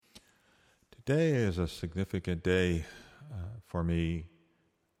Today is a significant day for me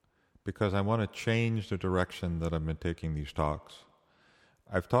because I want to change the direction that I've been taking these talks.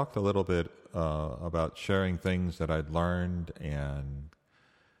 I've talked a little bit about sharing things that I'd learned and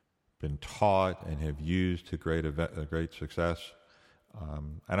been taught and have used to great success.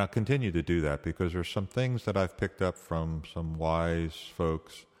 And I'll continue to do that because there's some things that I've picked up from some wise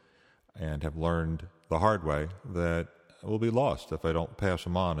folks and have learned the hard way that will be lost if I don't pass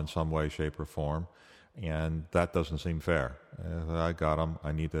them on in some way, shape, or form. And that doesn't seem fair. If I got them,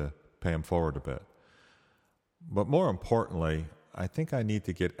 I need to pay them forward a bit. But more importantly, I think I need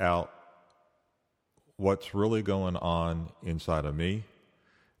to get out what's really going on inside of me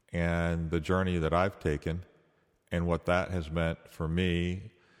and the journey that I've taken and what that has meant for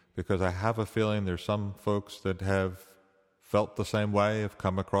me, because I have a feeling there's some folks that have felt the same way, have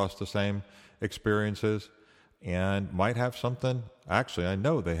come across the same experiences, and might have something. Actually, I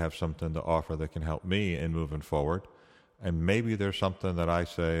know they have something to offer that can help me in moving forward. And maybe there's something that I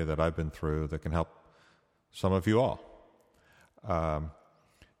say that I've been through that can help some of you all.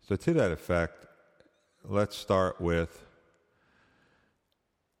 So to that effect, let's start with,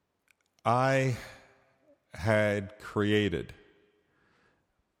 I had created,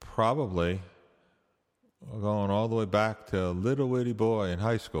 probably going all the way back to a little bitty boy in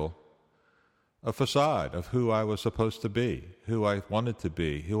high school, a facade of who I was supposed to be, who I wanted to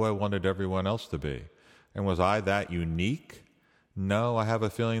be, who I wanted everyone else to be. And was I that unique? No, I have a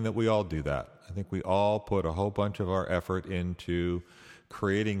feeling that we all do that. I think we all put a whole bunch of our effort into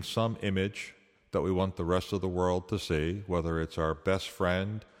creating some image that we want the rest of the world to see, whether it's our best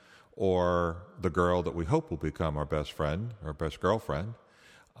friend or the girl that we hope will become our best friend or best girlfriend,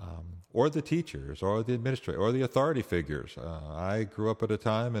 or the teachers, or the administrator, or the authority figures. I grew up at a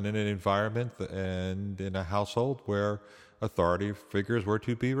time and in an environment and in a household where authority figures were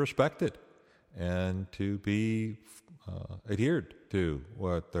to be respected and to be adhered to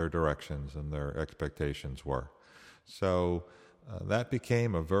what their directions and their expectations were. So that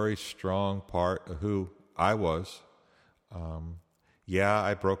became a very strong part of who I was.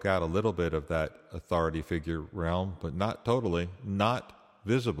 I broke out a little bit of that authority figure realm, but not totally, not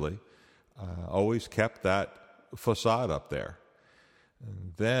visibly. Always kept that facade up there.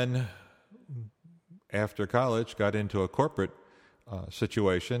 And then, after college, got into a corporate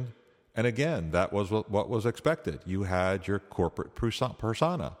situation, and again, that was what was expected. You had your corporate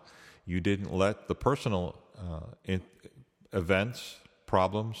persona. You didn't let the personal events,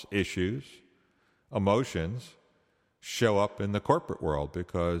 problems, issues, emotions show up in the corporate world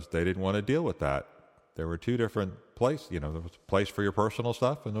because they didn't want to deal with that. There were two different places. There was a place for your personal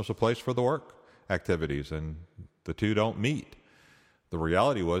stuff and there was a place for the work activities, and the two don't meet. The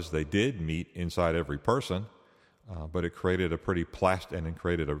reality was they did meet inside every person, but it created a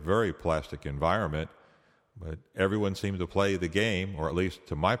very plastic environment. But everyone seemed to play the game, or at least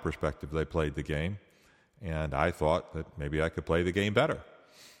to my perspective, they played the game. And I thought that maybe I could play the game better.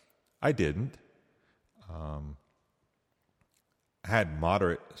 I didn't. Had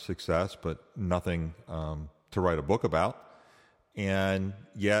moderate success, but nothing to write a book about. And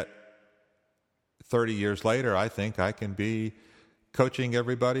yet, 30 years later, I think I can be coaching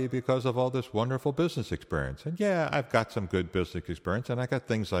everybody because of all this wonderful business experience. And yeah, I've got some good business experience, and I got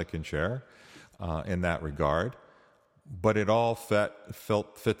things I can share in that regard. But it all fit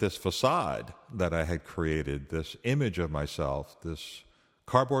this facade that I had created, this image of myself, this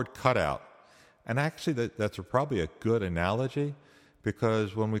cardboard cutout. And actually, that's probably a good analogy,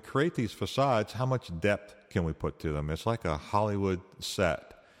 because when we create these facades, how much depth can we put to them? It's like a Hollywood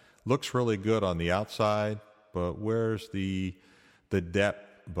set. Looks really good on the outside, but where's the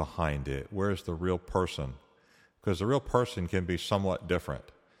depth behind it? Where's the real person? Because the real person can be somewhat different.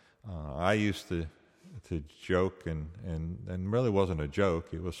 I used to joke, and really wasn't a joke.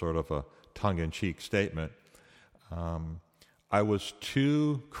 It was sort of a tongue-in-cheek statement. I was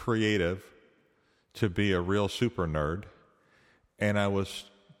too creative to be a real super nerd, and I was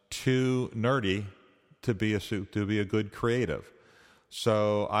too nerdy to be a good creative.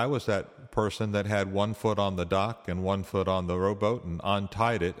 So I was that person that had one foot on the dock and one foot on the rowboat and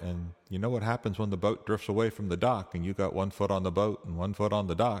untied it. And you know what happens when the boat drifts away from the dock and you got one foot on the boat and one foot on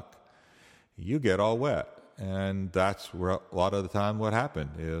the dock? You get all wet. And that's where a lot of the time what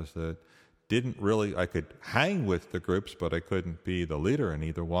happened is that I could hang with the groups, but I couldn't be the leader in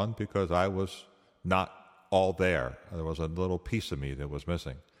either one because I was not all there. There was a little piece of me that was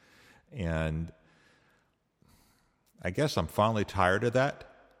missing. And I guess I'm finally tired of that.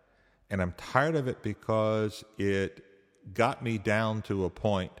 And I'm tired of it because it got me down to a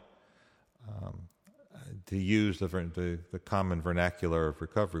point. to use the common vernacular of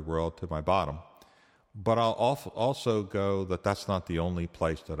recovery world, to my bottom. But I'll also go that that's not the only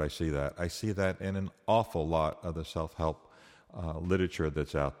place that I see that. I see that in an awful lot of the self-help literature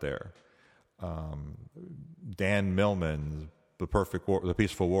that's out there. Dan Millman's The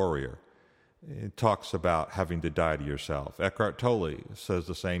Peaceful Warrior, it talks about having to die to yourself. Eckhart Tolle says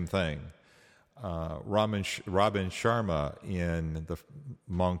the same thing. Robin Sharma, in The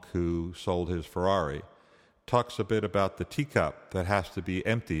Monk Who Sold His Ferrari, talks a bit about the teacup that has to be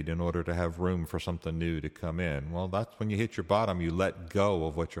emptied in order to have room for something new to come in. Well, that's when you hit your bottom, you let go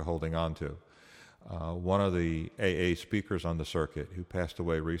of what you're holding on to. One of the AA speakers on the circuit who passed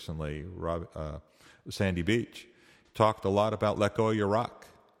away recently, Sandy Beach, talked a lot about let go of your rock,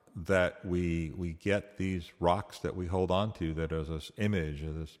 that we get these rocks that we hold on to that is this image,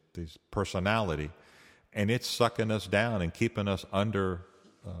 this personality, and it's sucking us down and keeping us under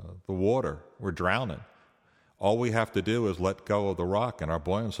the water. We're drowning. All we have to do is let go of the rock, and our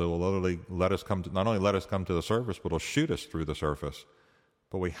buoyancy will literally not only let us come to the surface, but it'll shoot us through the surface.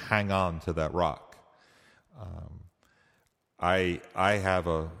 But we hang on to that rock. I have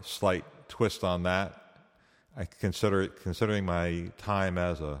a slight twist on that. I considering my time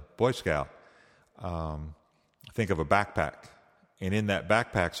as a Boy Scout, think of a backpack. And in that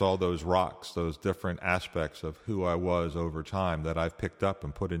backpack's all those rocks, those different aspects of who I was over time that I've picked up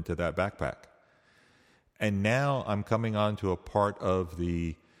and put into that backpack. And now I'm coming on to a part of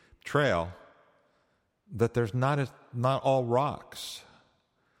the trail that there's not all rocks.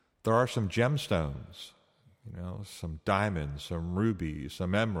 There are some gemstones, some diamonds, some rubies,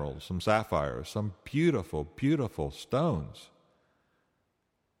 some emeralds, some sapphires, some beautiful, beautiful stones.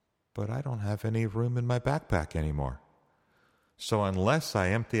 But I don't have any room in my backpack anymore. So unless I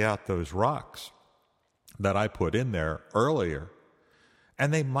empty out those rocks that I put in there earlier,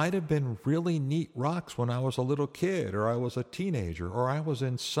 and they might have been really neat rocks when I was a little kid, or I was a teenager, or I was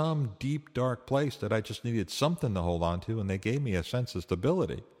in some deep, dark place that I just needed something to hold on to, and they gave me a sense of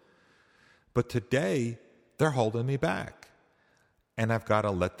stability. But today, they're holding me back, and I've got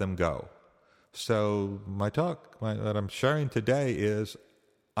to let them go. So my talk that I'm sharing today is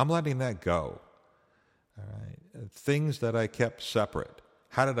I'm letting that go. All right, things that I kept separate.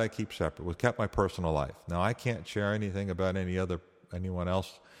 How did I keep separate? Well, kept my personal life. Now, I can't share anything about anyone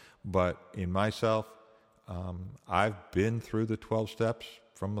else, but in myself, I've been through the 12 steps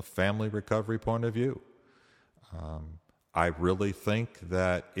from a family recovery point of view. I really think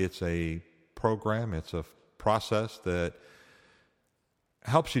that it's a program, it's a process that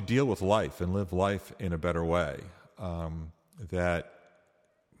helps you deal with life and live life in a better way. That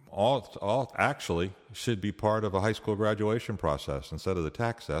all actually should be part of a high school graduation process instead of the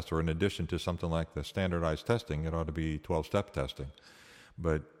tax test, or in addition to something like the standardized testing, it ought to be 12-step testing.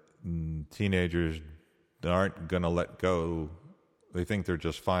 But teenagers aren't going to let go. They think they're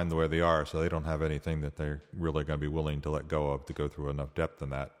just fine the way they are, so they don't have anything that they're really going to be willing to let go of to go through enough depth in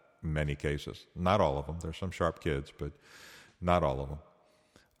that in many cases. Not all of them. There's some sharp kids, but not all of them.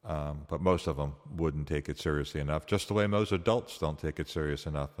 But most of them wouldn't take it seriously enough, just the way most adults don't take it serious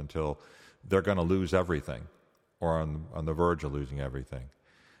enough until they're going to lose everything or on the verge of losing everything.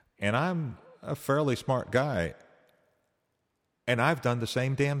 And I'm a fairly smart guy, and I've done the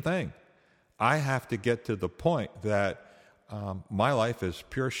same damn thing. I have to get to the point that my life is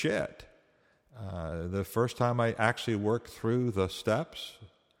pure shit. The first time I actually worked through the steps,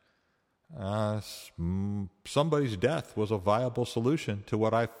 somebody's death was a viable solution to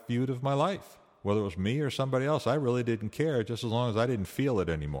what I viewed of my life. Whether it was me or somebody else, I really didn't care, just as long as I didn't feel it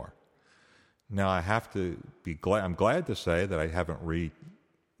anymore. Now, I have to be glad. I'm glad to say that I haven't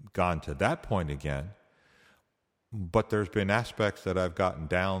gone to that point again, but there's been aspects that I've gotten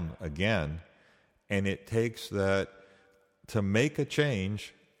down again, and it takes that to make a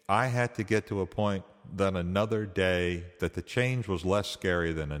change. I had to get to a point that another day, that the change was less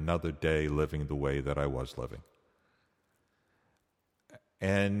scary than another day living the way that I was living.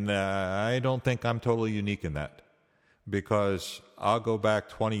 And I don't think I'm totally unique in that, because I'll go back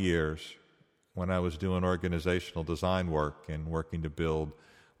 20 years when I was doing organizational design work and working to build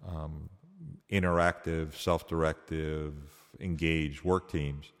interactive, self-directive, engaged work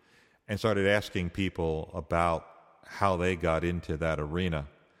teams, and started asking people about how they got into that arena.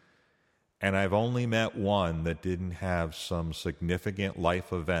 And I've only met one that didn't have some significant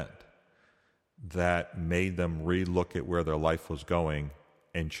life event that made them relook at where their life was going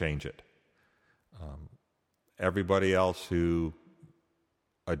and change it. Everybody else who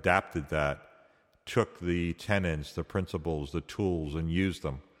adapted that took the tenets, the principles, the tools, and used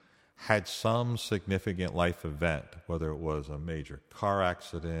them. had some significant life event, whether it was a major car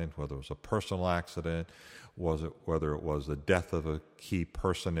accident, whether it was a personal accident, whether it was the death of a key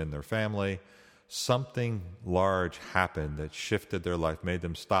person in their family, something large happened that shifted their life, made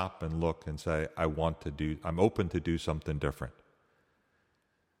them stop and look and say, I'm open to do something different.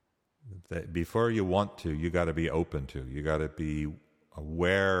 That before you want to, you got to be open to. You got to be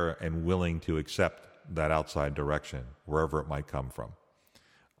aware and willing to accept that outside direction, wherever it might come from,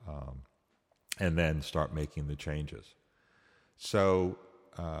 and then start making the changes. So,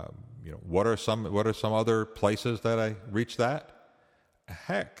 what are some other places that I reached that?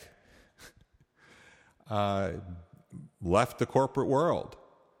 Heck, left the corporate world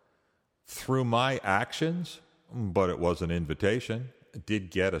through my actions, but it was an invitation.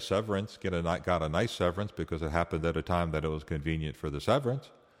 Did get a severance, got a nice severance because it happened at a time that it was convenient for the severance.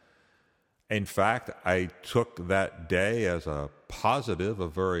 In fact, I took that day as a positive, a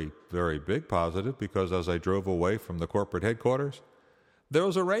very, very big positive, because as I drove away from the corporate headquarters, there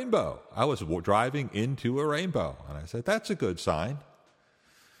was a rainbow. I was driving into a rainbow, and I said, that's a good sign.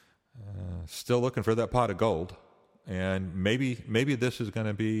 Still looking for that pot of gold, and maybe this is going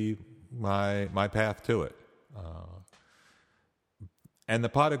to be my path to it. And the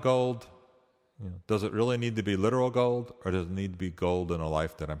pot of gold, does it really need to be literal gold, or does it need to be gold in a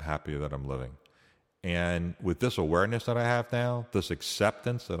life that I'm happy that I'm living? And with this awareness that I have now, this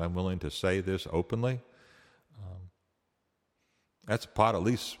acceptance that I'm willing to say this openly, that's a pot at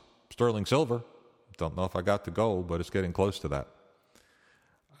least sterling silver. Don't know if I got the gold, but it's getting close to that.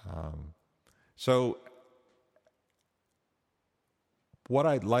 So what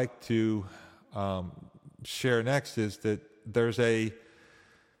I'd like to share next is that there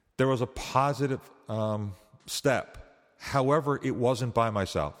was a positive step. However, it wasn't by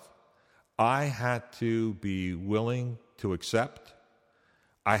myself. I had to be willing to accept.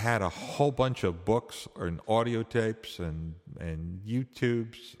 I had a whole bunch of books and audio tapes and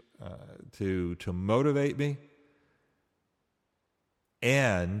YouTubes to motivate me.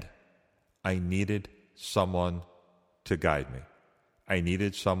 And I needed someone to guide me. I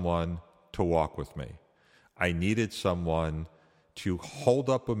needed someone to walk with me. I needed someone to hold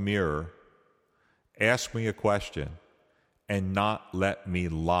up a mirror, ask me a question, and not let me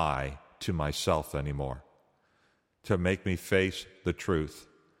lie to myself anymore. To make me face the truth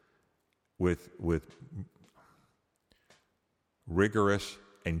with rigorous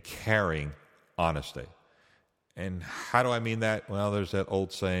and caring honesty. And how do I mean that? Well, there's that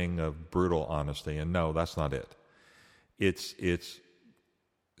old saying of brutal honesty, and no, that's not it. It's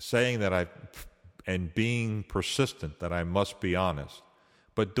saying that and being persistent that I must be honest,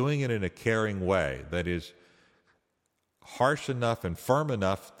 but doing it in a caring way that is harsh enough and firm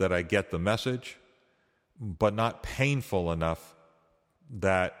enough that I get the message, but not painful enough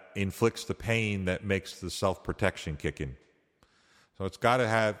that inflicts the pain that makes the self-protection kick in. So it's got to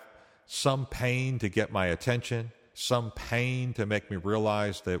have some pain to get my attention, some pain to make me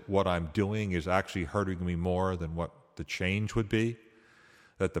realize that what I'm doing is actually hurting me more than what the change would be,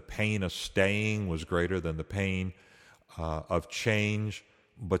 that the pain of staying was greater than the pain of change.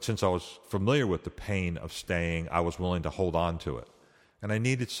 But since I was familiar with the pain of staying, I was willing to hold on to it. And I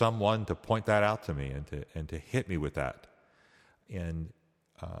needed someone to point that out to me and to hit me with that.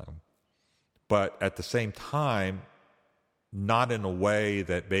 But at the same time, not in a way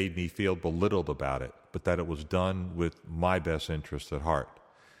that made me feel belittled about it, but that it was done with my best interest at heart.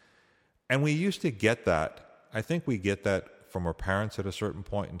 And we used to get that. I think we get that from our parents at a certain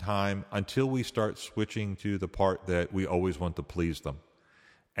point in time until we start switching to the part that we always want to please them,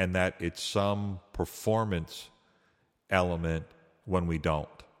 and that it's some performance element when we don't,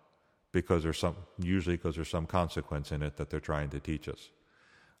 because usually because there's some consequence in it that they're trying to teach us.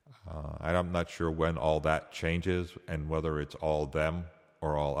 And I'm not sure when all that changes and whether it's all them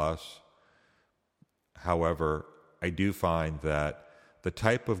or all us. However, I do find that the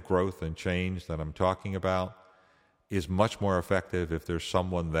type of growth and change that I'm talking about is much more effective if there's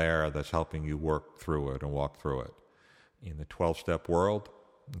someone there that's helping you work through it and walk through it. In the 12-step world,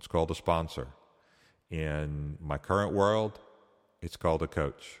 it's called a sponsor. In my current world, it's called a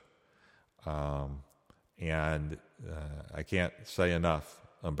coach. And I can't say enough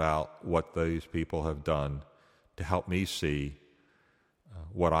about what these people have done to help me see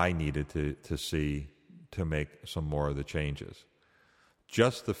what I needed to see to make some more of the changes.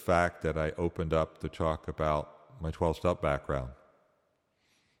 Just the fact that I opened up to talk about my 12-step background,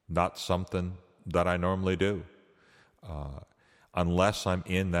 not something that I normally do, unless I'm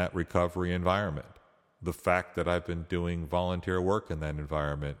in that recovery environment. The fact that I've been doing volunteer work in that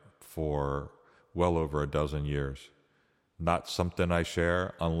environment for well over a dozen years, not something I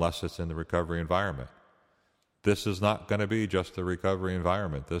share unless it's in the recovery environment. This is not going to be just the recovery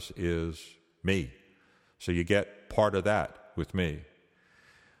environment. This is me. So you get part of that with me.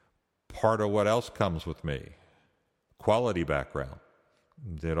 Part of what else comes with me? Quality background.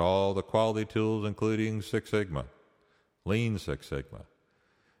 Did all the quality tools, including Six Sigma, Lean Six Sigma.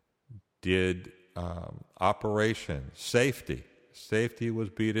 Did operations, safety. Safety was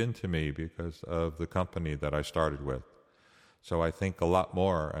beat into me because of the company that I started with. So I think a lot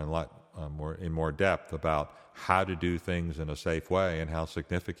more and a lot more in more depth about how to do things in a safe way and how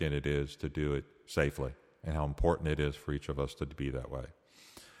significant it is to do it safely and how important it is for each of us to be that way.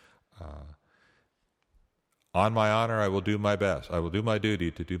 On my honor, I will do my best. I will do my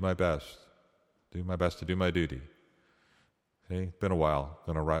duty to do my best. Do my best to do my duty. See, it's been a while.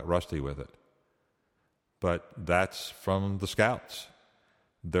 Been rusty with it. But that's from the Scouts.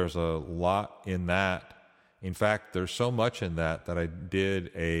 There's a lot in that. In fact, there's so much in that I did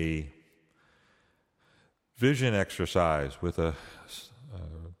a vision exercise with a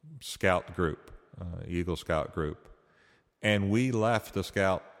Scout group, Eagle Scout group. And we left the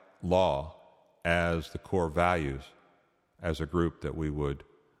Scout law as the core values as a group that we would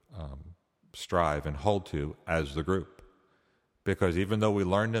strive and hold to as the group. Because even though we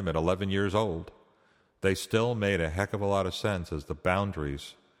learned them at 11 years old, they still made a heck of a lot of sense as the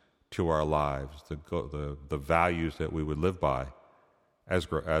boundaries to our lives, the values that we would live by as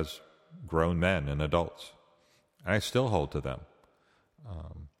grown men and adults. And I still hold to them.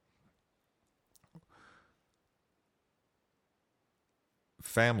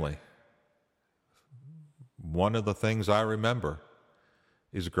 Family. One of the things I remember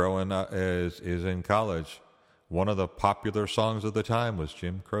is growing up is in college. One of the popular songs of the time was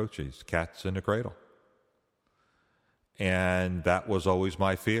Jim Croce's "Cats in the Cradle." And that was always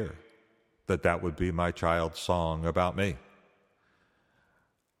my fear, that would be my child's song about me.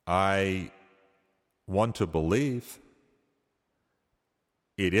 I want to believe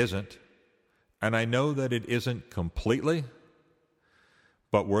it isn't, and I know that it isn't completely,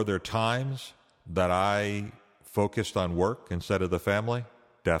 but were there times that I focused on work instead of the family?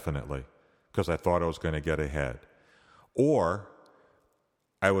 Definitely, because I thought I was going to get ahead. Or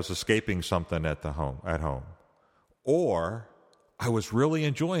I was escaping something at home. Or I was really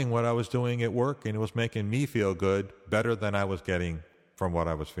enjoying what I was doing at work, and it was making me feel good, better than I was getting from what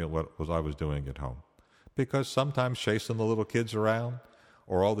I was doing at home. Because sometimes chasing the little kids around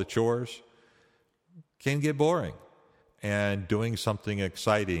or all the chores can get boring. And doing something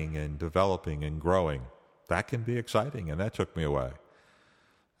exciting and developing and growing, that can be exciting, and that took me away.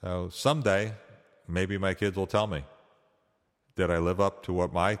 So someday, maybe my kids will tell me, did I live up to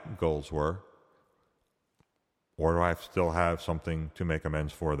what my goals were? Or do I still have something to make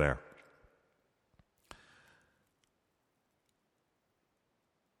amends for there?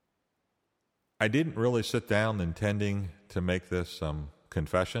 I didn't really sit down intending to make this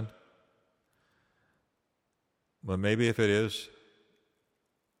confession. But maybe if it is,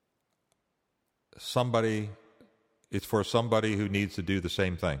 it's for somebody who needs to do the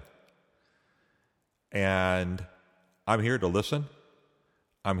same thing. And I'm here to listen.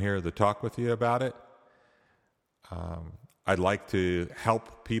 I'm here to talk with you about it. I'd like to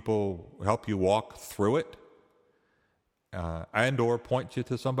help you walk through it, and or point you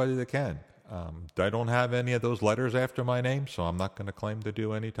to somebody that can. I don't have any of those letters after my name, so I'm not going to claim to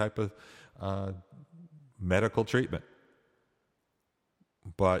do any type of medical treatment.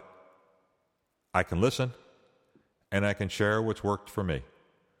 But I can listen, and I can share what's worked for me.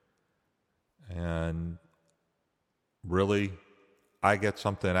 And really, I get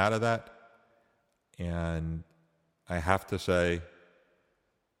something out of that, and I have to say,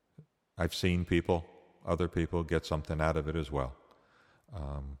 I've seen other people get something out of it as well.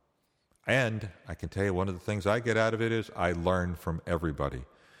 And I can tell you one of the things I get out of it is I learn from everybody.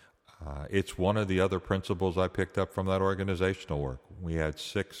 It's one of the other principles I picked up from that organizational work. We had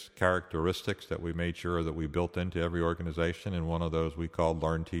 6 characteristics that we made sure that we built into every organization, and one of those we called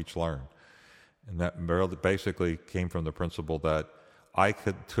Learn, Teach, Learn. And that basically came from the principle that I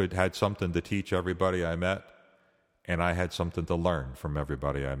had something to teach everybody I met, and I had something to learn from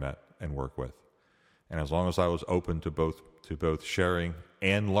everybody I met and work with. And as long as I was open to both sharing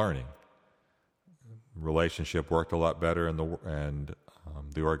and learning, relationship worked a lot better, and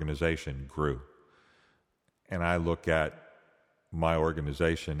the organization grew. And I look at my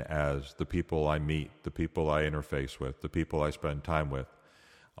organization as the people I meet, the people I interface with, the people I spend time with.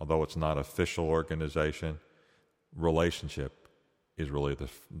 Although it's not an official organization, relationship is really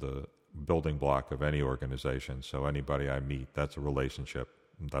the building block of any organization. So anybody I meet, that's a relationship.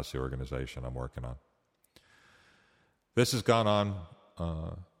 That's the organization I'm working on. This has gone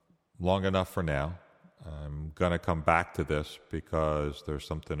on long enough for now. I'm going to come back to this because there's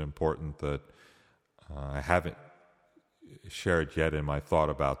something important that I haven't shared yet in my thought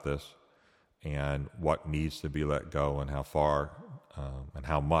about this, and what needs to be let go, and how far, and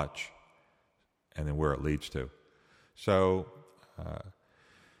how much, and then where it leads to. So,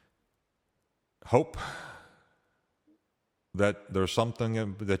 hope that there's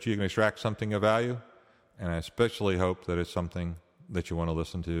something that you can extract something of value, and I especially hope that it's something that you want to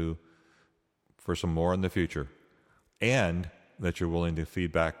listen to for some more in the future, and that you're willing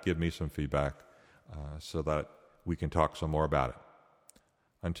to give me some feedback, so that we can talk some more about it.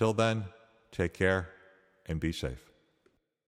 Until then, take care and be safe.